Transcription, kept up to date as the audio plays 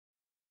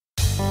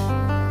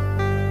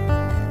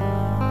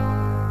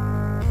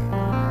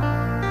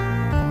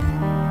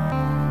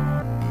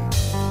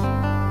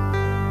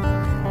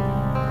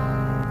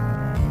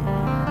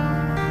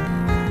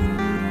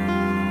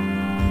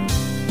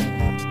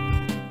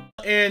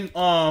In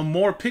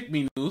more pick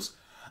me news,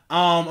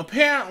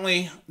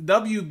 apparently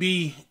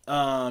WB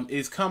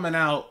is coming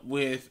out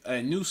with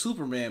a new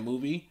Superman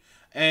movie,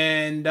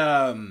 and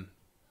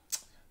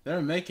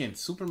they're making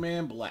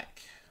Superman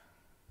black.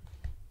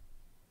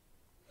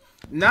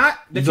 Not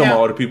the you talking about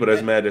all the people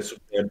that's mad that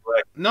Superman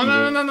black.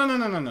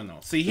 No.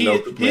 See,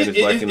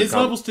 it's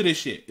levels to this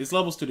shit. It's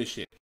levels to this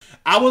shit.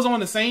 I was on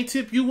the same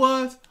tip you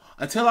was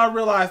until I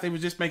realized they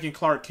was just making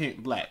Clark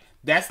Kent black.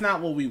 That's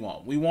not what we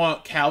want. We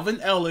want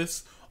Calvin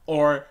Ellis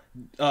or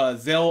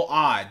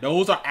Zell-Odd.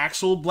 Those are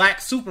actual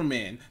black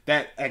Supermen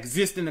that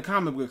exist in the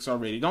comic books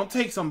already. Don't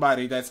take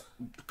somebody that's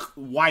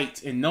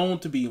white and known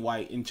to be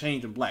white and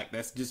change them black.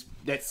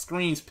 That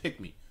screams pick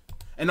me.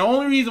 And the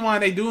only reason why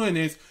they doing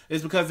this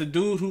is because the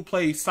dude who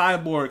played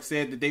Cyborg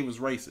said that they was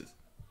racist.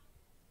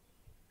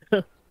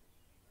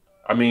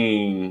 I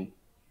mean,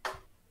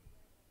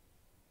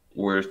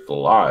 where's the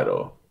lie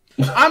though?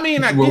 I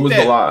mean, I get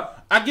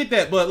that. I get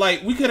that, but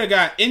like, we could have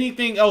got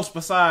anything else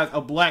besides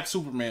a black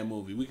Superman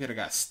movie. We could have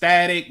got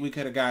Static. We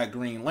could have got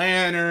Green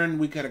Lantern.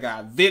 We could have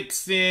got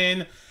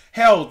Vixen.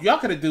 Hell, y'all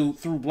could have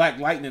threw Black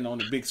Lightning on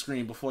the big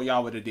screen before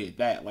y'all would have did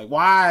that. Like,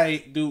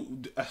 why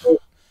do?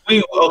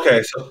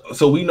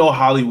 So we know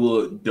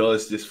Hollywood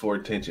does this for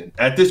attention.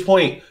 At this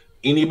point,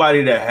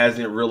 anybody that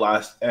hasn't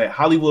realized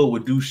Hollywood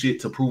would do shit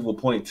to prove a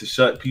point to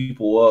shut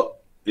people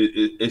up,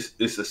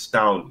 it's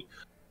astounding.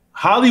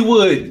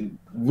 Hollywood,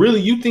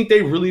 really, you think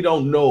they really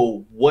don't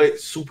know what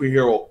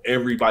superhero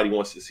everybody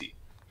wants to see?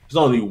 There's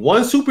only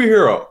one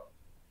superhero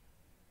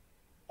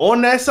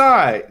on that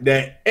side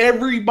that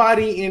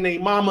everybody and their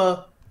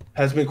mama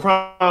has been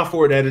crying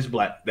for that is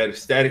black. That is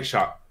Static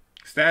Shock.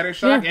 Static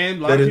Shock, and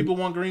a lot of people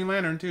want Green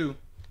Lantern too.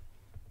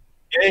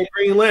 And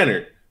Green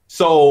Lantern.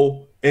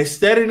 So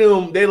instead of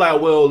them, they like,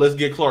 well, let's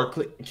get Clark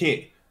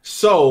Kent.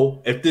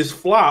 So if this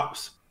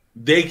flops,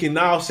 they can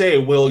now say,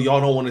 well,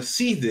 y'all don't want to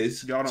see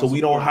this, so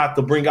we don't have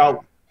to bring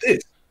out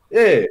this.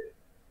 Yeah.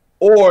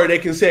 Or they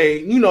can say,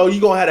 you're going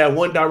to have that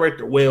one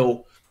director,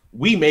 well,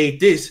 we made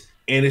this,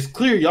 and it's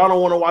clear y'all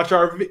don't want to watch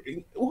our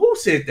Who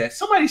said that?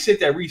 Somebody said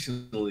that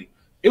recently.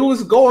 It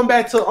was going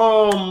back to,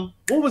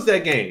 what was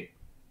that game?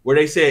 Where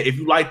they said, if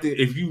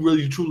you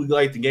really truly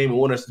like the game and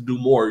want us to do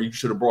more, you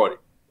should have brought it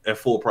at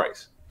full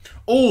price.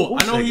 Oh,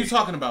 I know who you're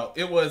talking about.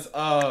 It was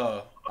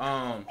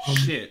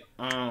shit.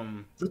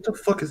 What the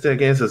fuck is that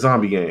game? It's a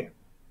zombie game.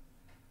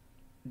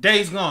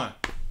 Days Gone.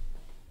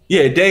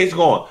 Yeah, Days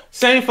Gone.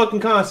 Same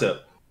fucking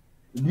concept.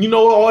 You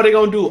know what all they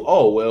gonna do?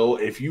 Oh, well,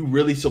 if you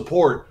really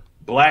support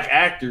black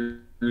actors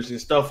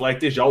and stuff like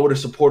this, y'all would have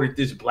supported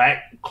this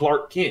black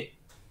Clark Kent.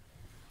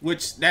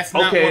 Which that's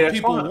not what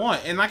people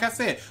want. And like I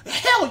said,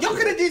 hell, y'all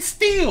could have did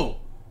Steel.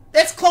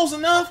 That's close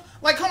enough.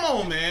 Like, come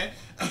on, man.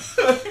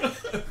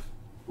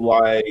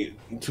 Like,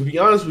 to be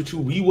honest with you,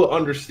 we would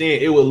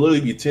understand. It would literally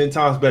be 10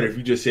 times better if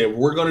you just said,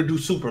 we're going to do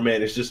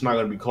Superman. It's just not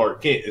going to be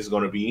Clark Kent. It's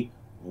going to be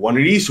one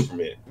of these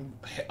Supermen.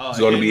 It's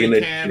going to be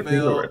in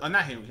Campbell.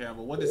 Not Henry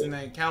Campbell. What is his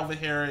name? Calvin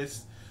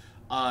Harris.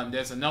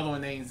 There's another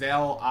one named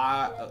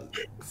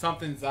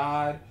something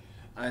Zod.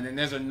 And then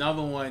there's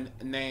another one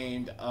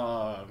named...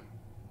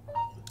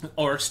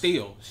 or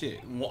Steel.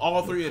 Shit.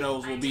 All three of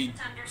those will be...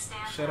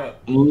 Shut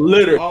up.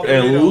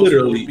 Literally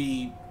will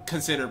be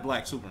considered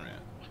black Superman.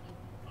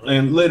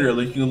 And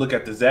literally, you can look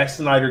at the Zack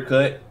Snyder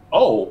cut.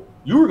 Oh,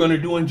 you were going to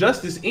do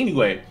Injustice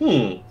anyway.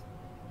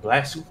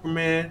 Black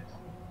Superman,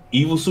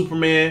 evil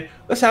Superman.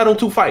 Let's have them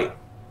two fight.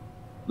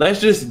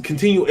 Let's just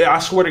continue. I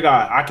swear to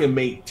God, I can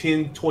make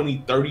 10,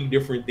 20, 30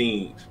 different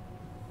things.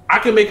 I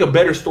can make a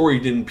better story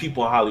than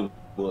people in Hollywood.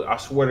 I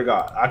swear to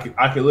God, I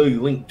can literally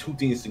link two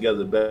things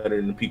together better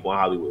than the people in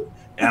Hollywood.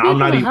 And I'm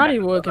not even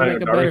Hollywood can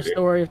make a better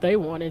story if they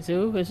wanted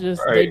to. It's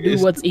just they do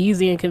what's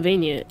easy and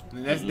convenient.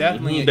 And that's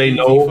definitely an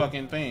easy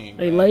fucking thing.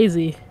 They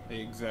lazy.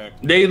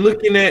 Exactly. They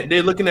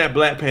looking at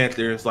Black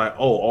Panther. It's like,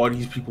 oh, all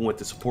these people went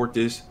to support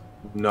this.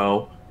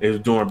 No, it was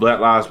during Black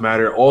Lives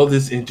Matter. All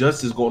this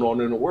injustice going on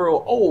in the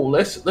world. Oh,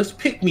 let's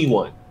pick me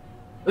one.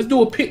 Let's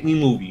do a pick me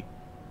movie.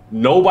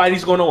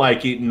 Nobody's gonna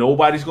like it.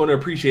 Nobody's gonna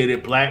appreciate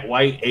it. Black,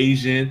 white,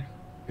 Asian,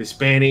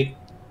 Hispanic,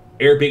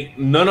 Arabic,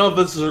 none of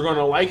us are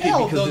gonna like it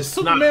because the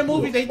Superman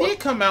movie they did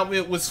come out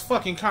with was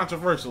fucking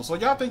controversial. So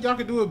y'all think y'all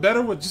could do it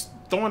better with just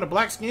throwing a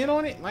black skin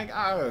on it? Like,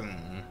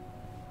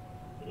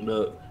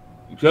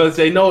 because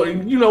they know,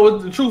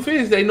 what the truth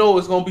is, they know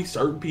it's gonna be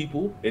certain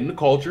people in the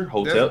culture,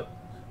 hotel.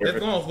 They're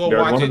gonna go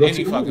watch it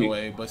any fucking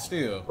way, but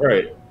still,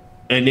 right?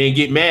 And then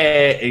get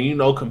mad and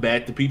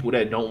combat the people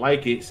that don't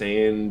like it,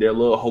 saying their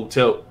little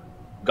hotel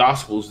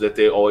gospels that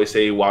they always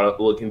say while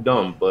looking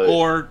dumb,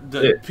 or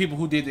the people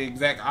who did the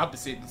exact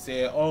opposite and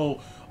said, "Oh,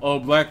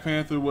 Black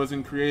Panther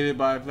wasn't created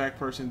by a black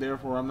person,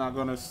 therefore I'm not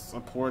gonna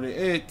support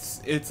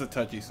it." It's a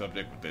touchy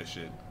subject with that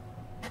shit.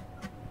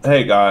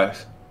 Hey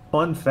guys,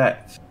 fun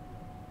fact: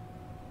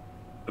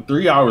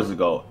 3 hours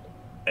ago,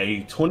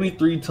 a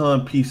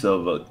 23-ton piece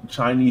of a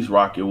Chinese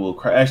rocket will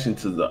crash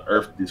into the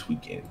Earth this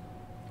weekend.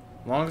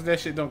 As long as that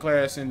shit don't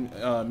crash in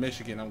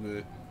Michigan, I'm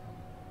good.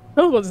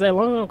 Who was that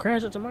long? Don't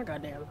crash into my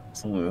goddamn.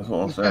 That's what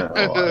I'm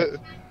saying.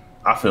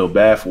 I feel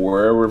bad for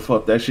wherever the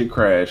fuck that shit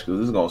crashed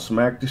because it's gonna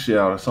smack the shit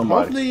out of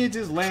somebody. Hopefully, it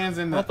just lands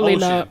in the ocean.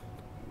 Not.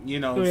 You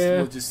know,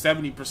 with just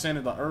 70%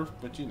 of the Earth,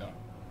 but you know.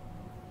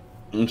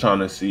 I'm trying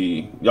to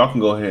see. Y'all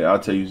can go ahead. I'll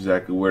tell you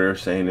exactly where they're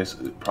saying it's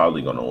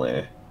probably gonna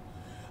land.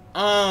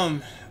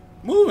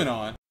 Moving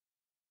on.